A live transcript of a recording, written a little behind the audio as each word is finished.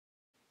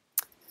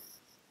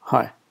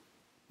Hi,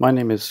 my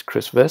name is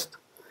Chris West.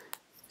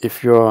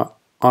 If you're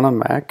on a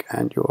Mac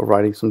and you're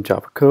writing some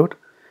Java code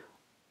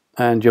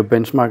and you're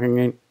benchmarking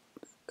it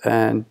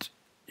and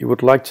you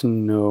would like to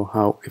know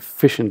how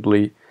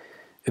efficiently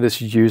it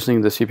is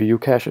using the CPU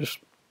caches,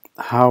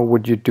 how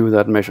would you do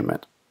that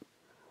measurement?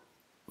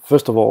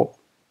 First of all,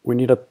 we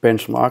need a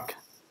benchmark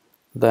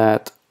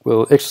that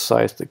will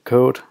exercise the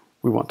code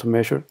we want to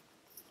measure.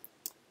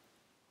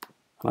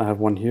 And I have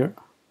one here.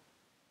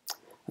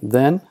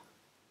 Then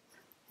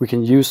we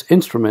can use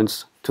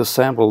instruments to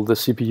sample the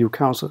CPU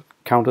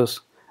counters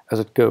as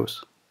it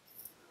goes.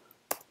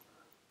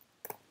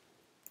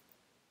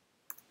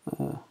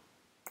 Here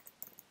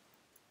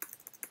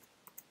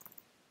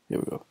we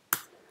go.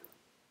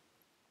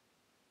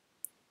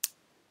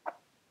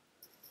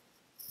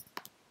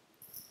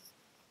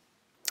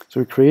 So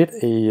we create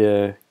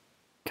a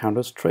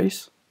counters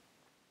trace,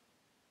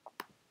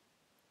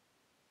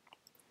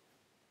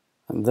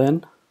 and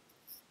then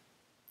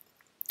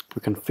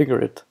we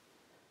configure it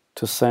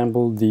to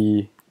sample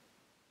the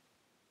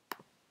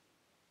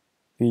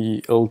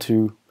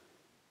L2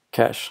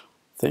 cache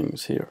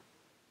things here.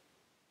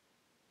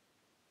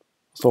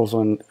 It's also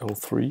an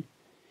L3.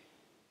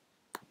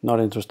 Not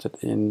interested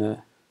in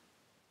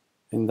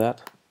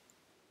that.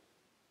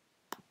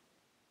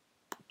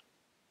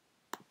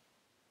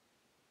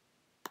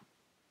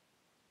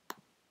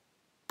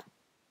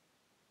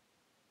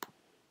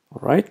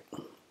 All right.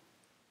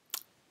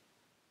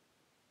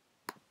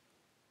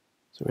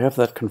 So we have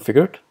that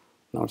configured.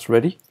 Now it's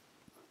ready.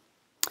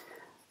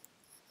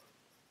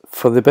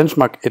 For the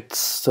benchmark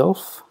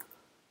itself,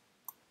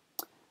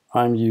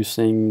 I'm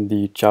using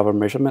the Java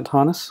measurement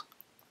harness,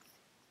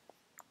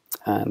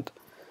 and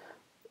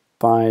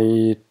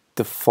by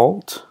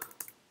default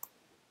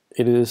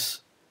it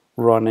is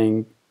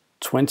running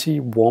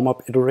 20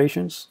 warm-up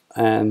iterations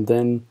and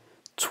then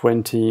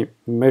 20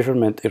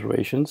 measurement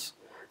iterations,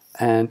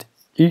 and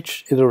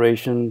each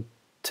iteration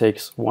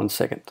takes 1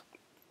 second.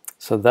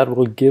 So that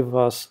will give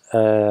us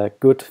a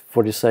good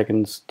 40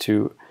 seconds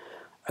to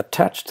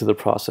attach to the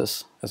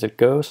process as it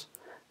goes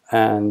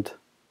and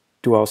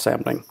do our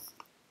sampling.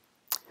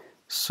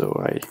 So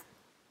I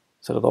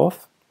set it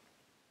off,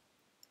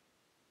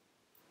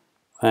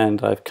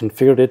 and I've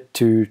configured it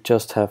to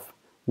just have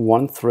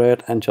one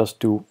thread and just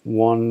do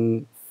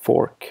one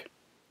fork.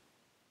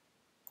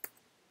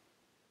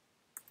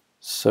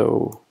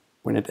 So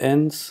when it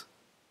ends,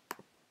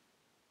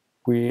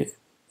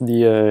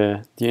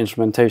 the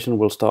instrumentation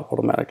will stop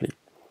automatically.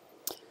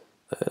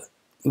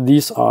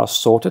 These are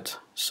sorted,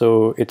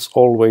 so it's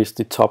always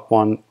the top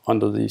one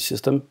under the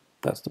system.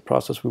 That's the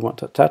process we want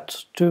to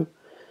attach to.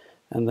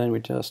 And then we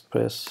just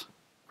press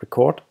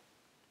record.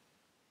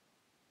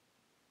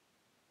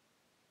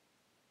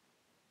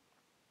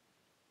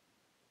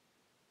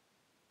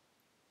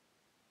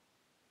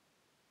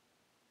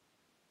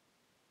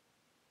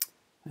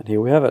 And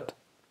here we have it.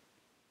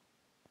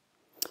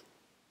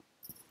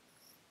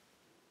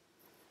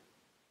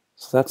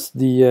 So that's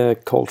the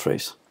call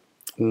trace.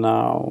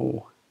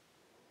 Now,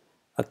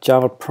 a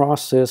Java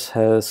process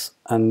has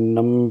a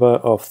number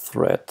of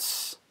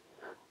threads,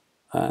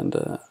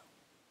 and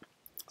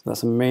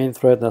there's a main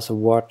thread, there's a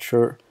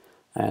watcher,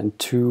 and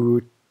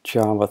 2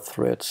 Java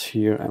threads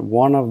here, and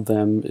one of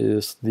them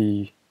is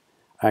the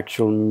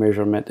actual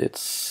measurement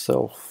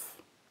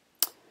itself.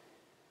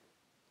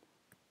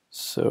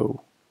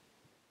 So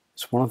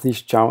it's one of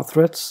these Java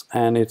threads,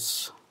 and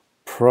it's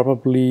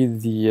probably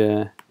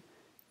the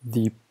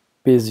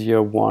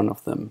busier one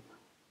of them.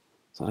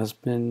 So it has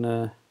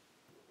been,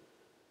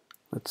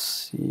 let's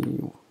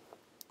see,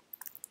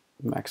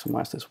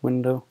 maximize this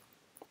window.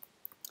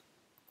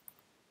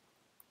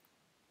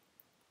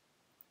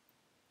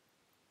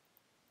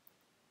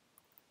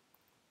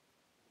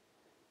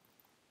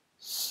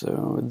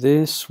 So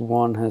this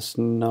one has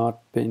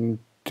not been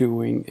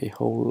doing a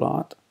whole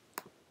lot.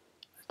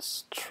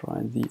 Let's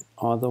try the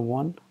other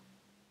one.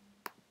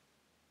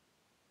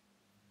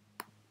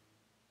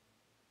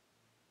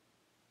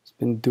 It's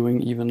been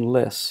doing even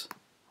less.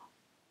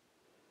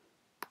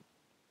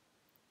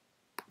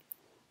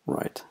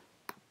 Right.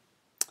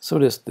 So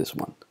it is this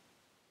one.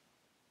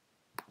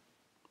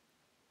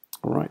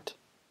 All right.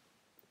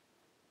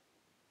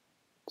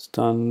 It's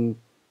done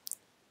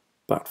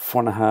about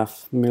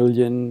 4.5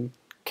 million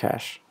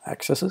cache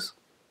accesses,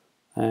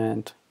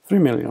 and 3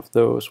 million of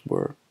those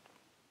were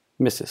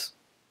misses.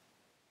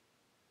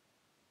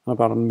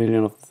 About 1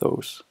 million of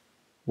those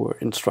were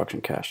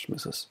instruction cache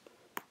misses.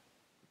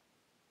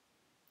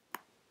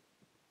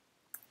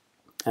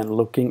 And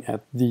looking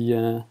at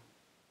the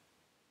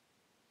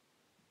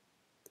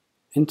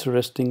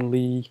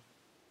interestingly,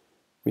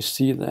 we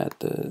see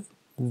that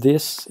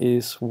this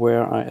is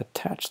where I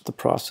attach the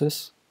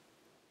process,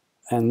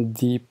 and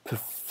the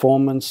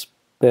performance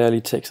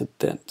barely takes a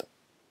dent.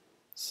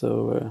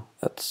 So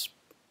that's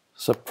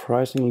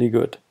surprisingly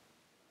good.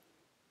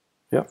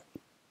 Yeah.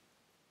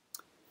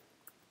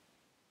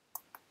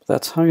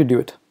 That's how you do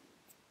it.